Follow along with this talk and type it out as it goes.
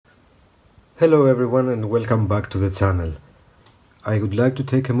Hello everyone and welcome back to the channel. I would like to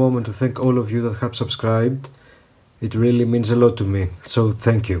take a moment to thank all of you that have subscribed. It really means a lot to me, so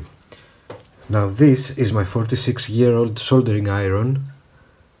thank you. Now this is my 46-year-old soldering iron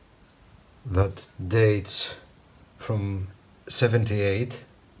that dates from 78.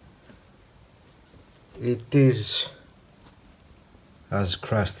 It is as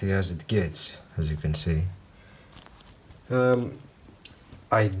crusty as it gets, as you can see.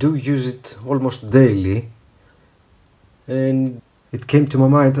 I do use it almost daily, and it came to my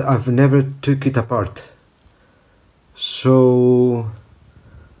mind I've never took it apart. So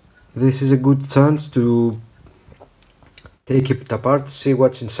this is a good chance to take it apart, see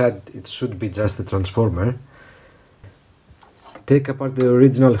what's inside. It should be just a transformer. Take apart the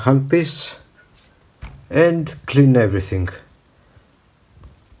original handpiece and clean everything.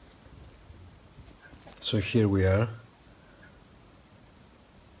 So here we are.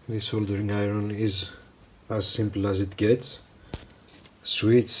 This soldering iron is as simple as it gets.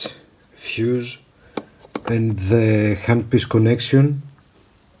 Switch, fuse, and the handpiece connection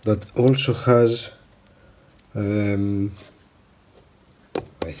that also has I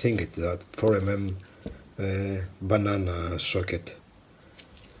think it's that 4mm banana socket.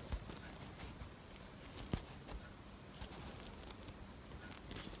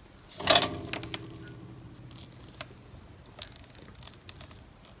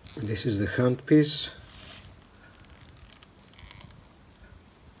 This is the handpiece.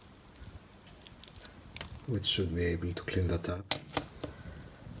 Which should be able to clean that up.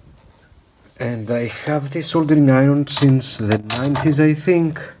 And I have this soldering iron since the 90s, I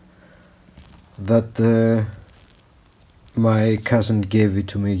think, that my cousin gave it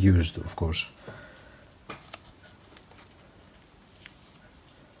to me used, of course.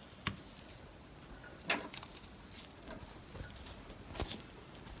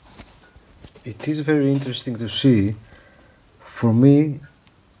 It is very interesting to see. For me,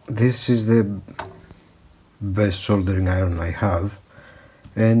 this is the best soldering iron I have,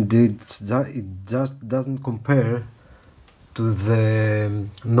 and it just doesn't compare to the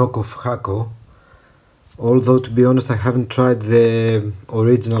knockoff Hakko, although to be honest I haven't tried the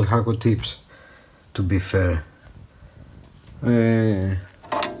original Hakko tips, to be fair.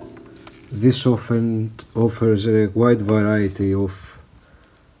 This often offers a wide variety of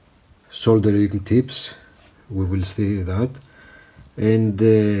soldering tips, we will see that, and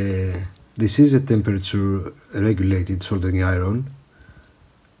this is a temperature regulated soldering iron,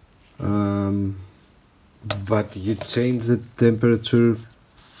 but you change the temperature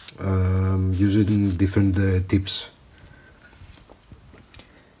using different tips.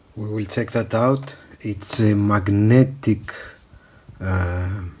 We will check that out. It's a magnetic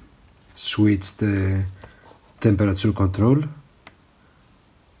switched temperature control.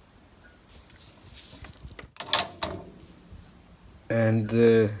 And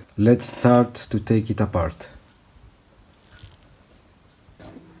let's start to take it apart.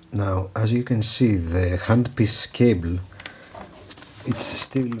 Now, as you can see, the handpiece cable, it's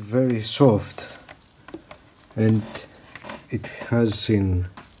still very soft, and it has seen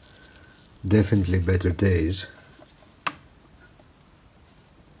definitely better days.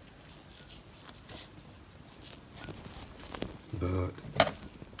 But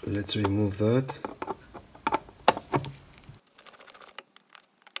let's remove that.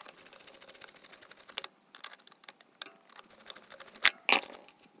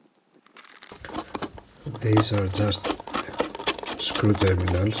 These are just screw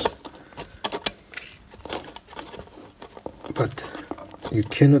terminals, but you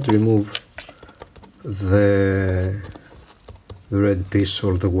cannot remove the red piece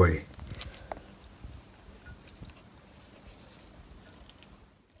all the way.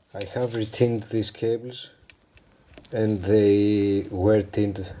 I have retinned these cables, and they were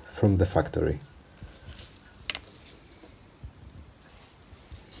tinned from the factory.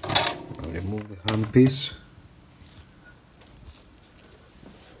 Remove the handpiece.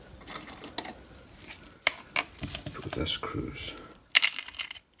 Put the screws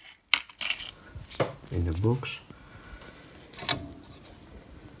in the box.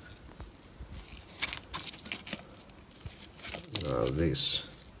 Now this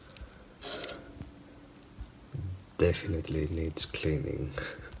definitely needs cleaning.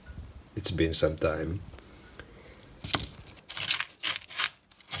 It's been some time.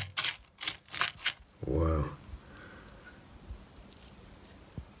 Wow.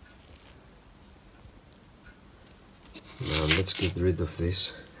 Now let's get rid of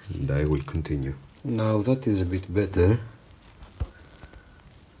this and I will continue. Now that is a bit better.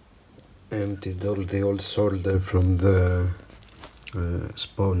 Emptied all the old solder from the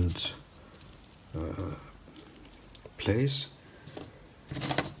sponge place.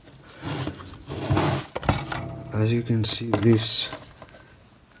 As you can see, this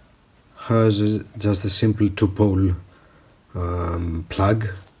has just a simple 2-pole plug,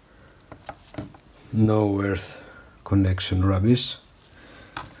 no earth connection rubbish.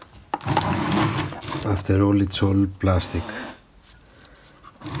 After all, it's all plastic.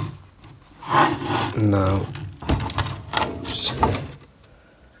 Now, oops.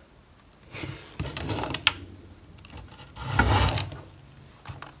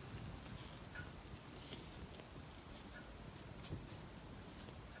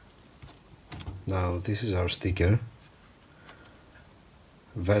 Now this is our sticker,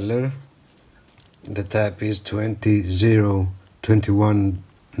 Veller. The type is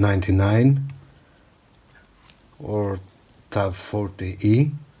 20-0-2199 or tab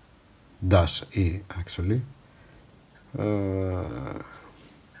 40E dash E actually. And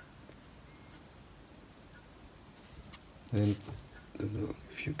I don't know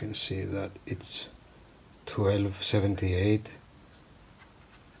if you can see that it's 1278.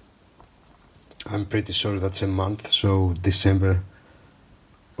 I'm pretty sure that's a month, so December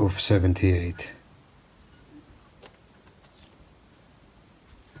of 78.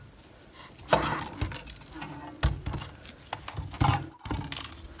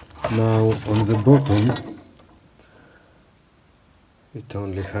 Now on the bottom it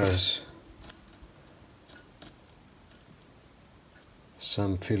only has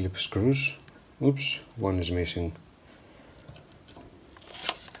some Phillips screws. Oops, one is missing.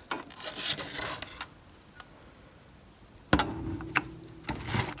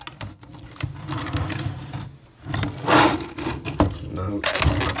 Now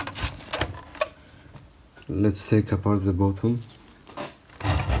let's take apart the bottom.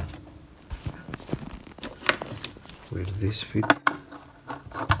 Will this fit?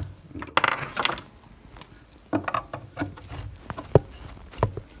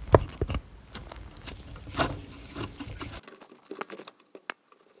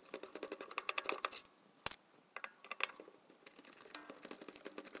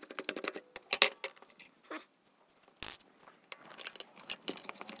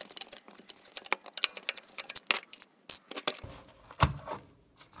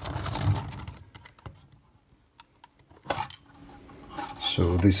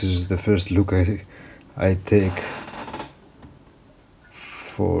 So this is the first look I take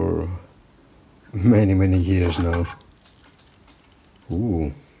for many years now.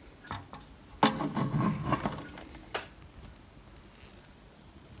 Ooh.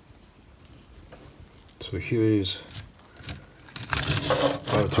 So here is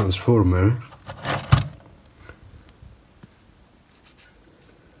our transformer.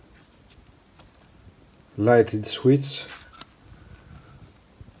 Lighted switch,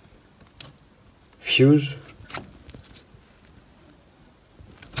 fuse,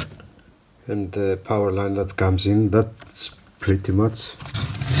 and the power line that comes in. That's pretty much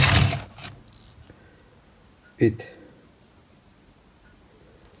it.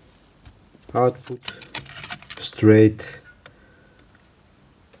 Output straight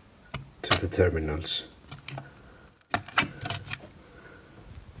to the terminals.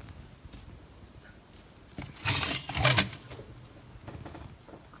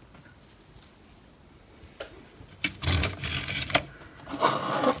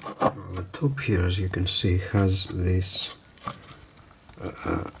 The top here, as you can see, has this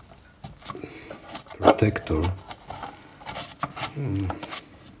protector.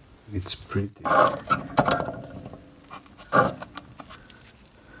 It's pretty.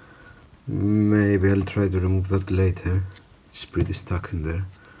 Maybe I'll try to remove that later. It's pretty stuck in there.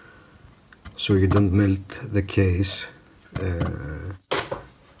 So you don't melt the case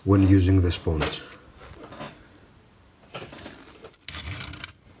when using the sponge.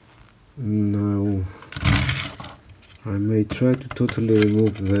 Now I may try to totally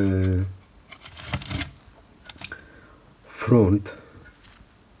remove the front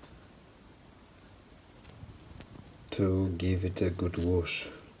to give it a good wash.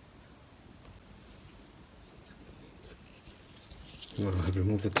 Now I've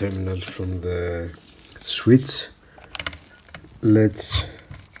removed the terminals from the switch. Let's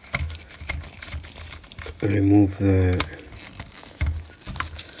remove the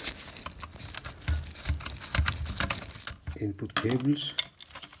input cables.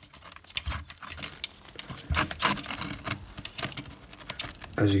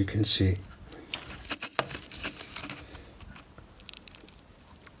 As you can see,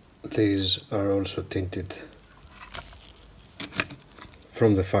 these are also tinted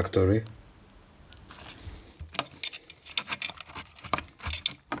from the factory.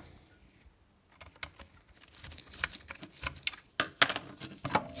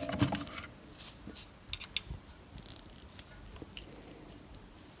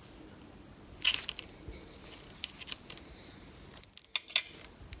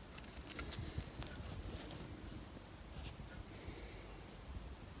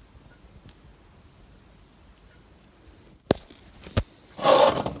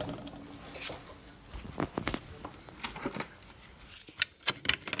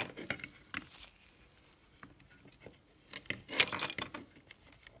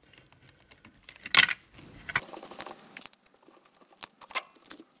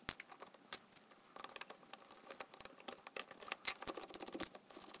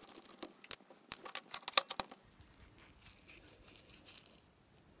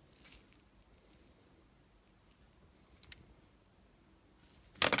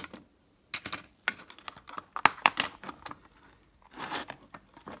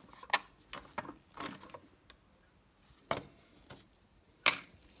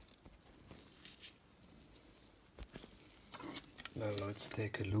 Now let's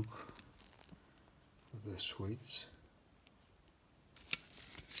take a look at the switch.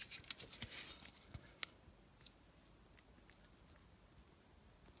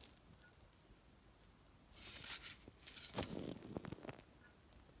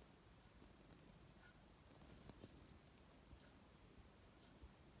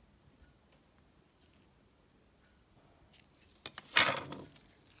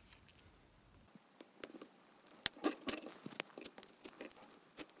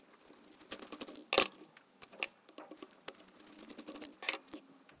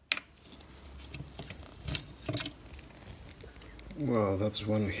 Wow, that's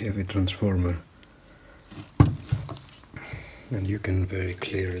one heavy transformer, and you can very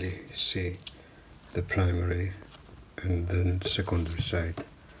clearly see the primary and then secondary side.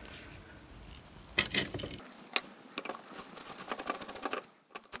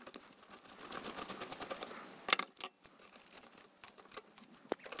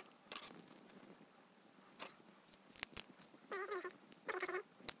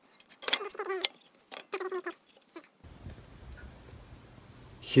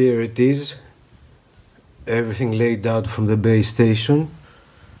 Here it is, everything laid out from the base station,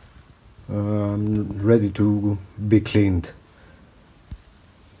 ready to be cleaned.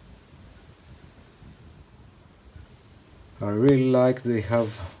 I really like they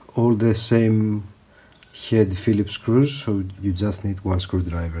have all the same head Phillips screws, so you just need one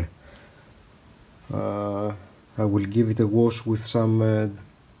screwdriver. I will give it a wash with some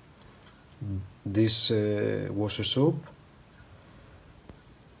this washer soap,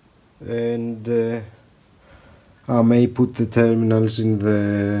 and I may put the terminals in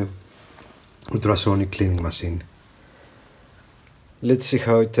the ultrasonic cleaning machine. Let's see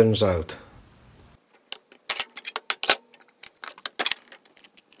how it turns out.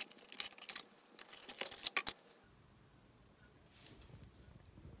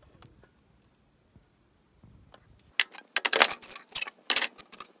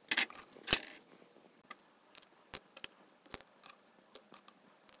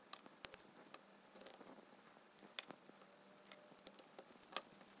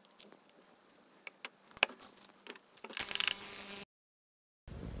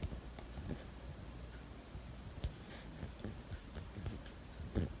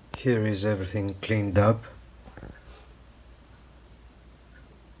 Here is everything cleaned up.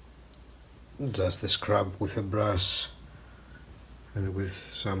 Just a scrub with a brush and with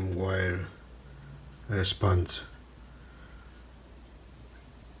some wire sponge.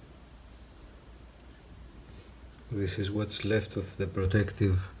 This is what's left of the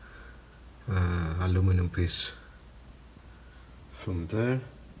protective aluminum piece from there.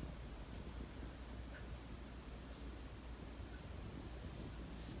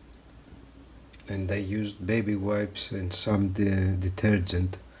 And I used baby wipes and some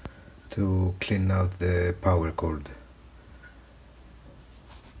detergent to clean out the power cord.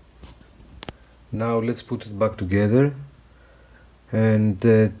 Now let's put it back together and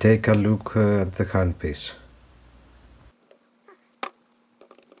take a look at the handpiece.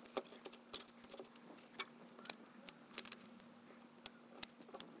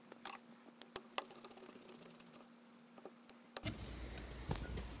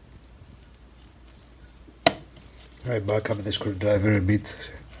 I back up the screwdriver a bit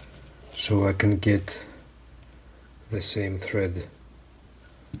so I can get the same thread.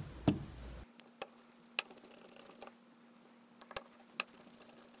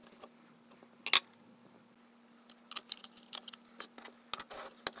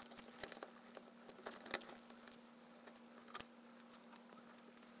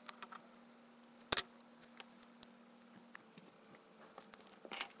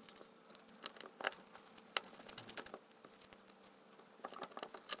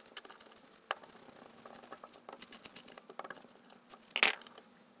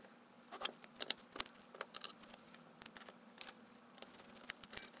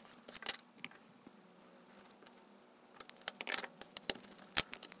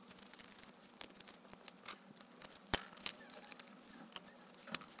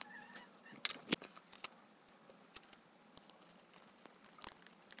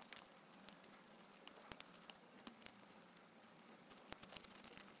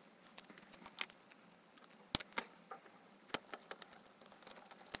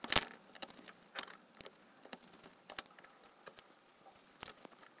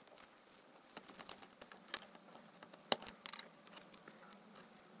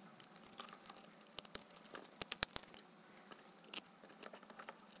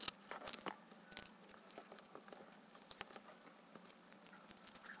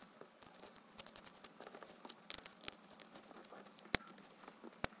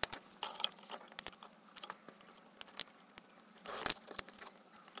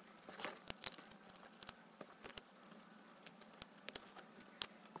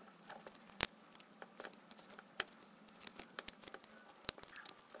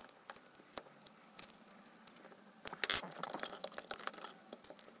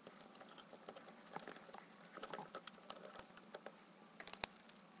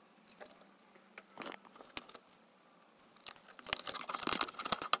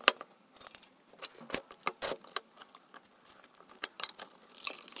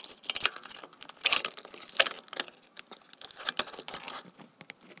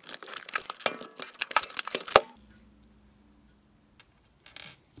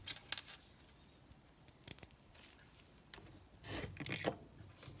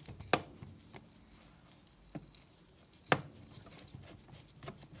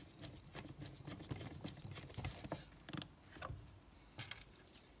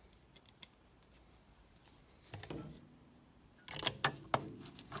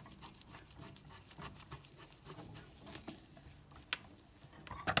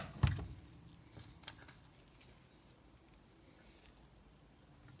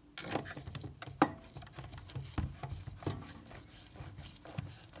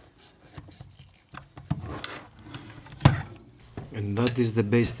 And that is the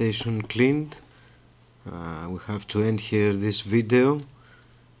base station cleaned. We have to end here this video.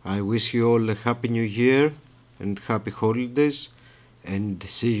 I wish you all a happy new year and happy holidays, and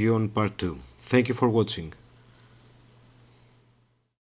see you on part 2. Thank you for watching.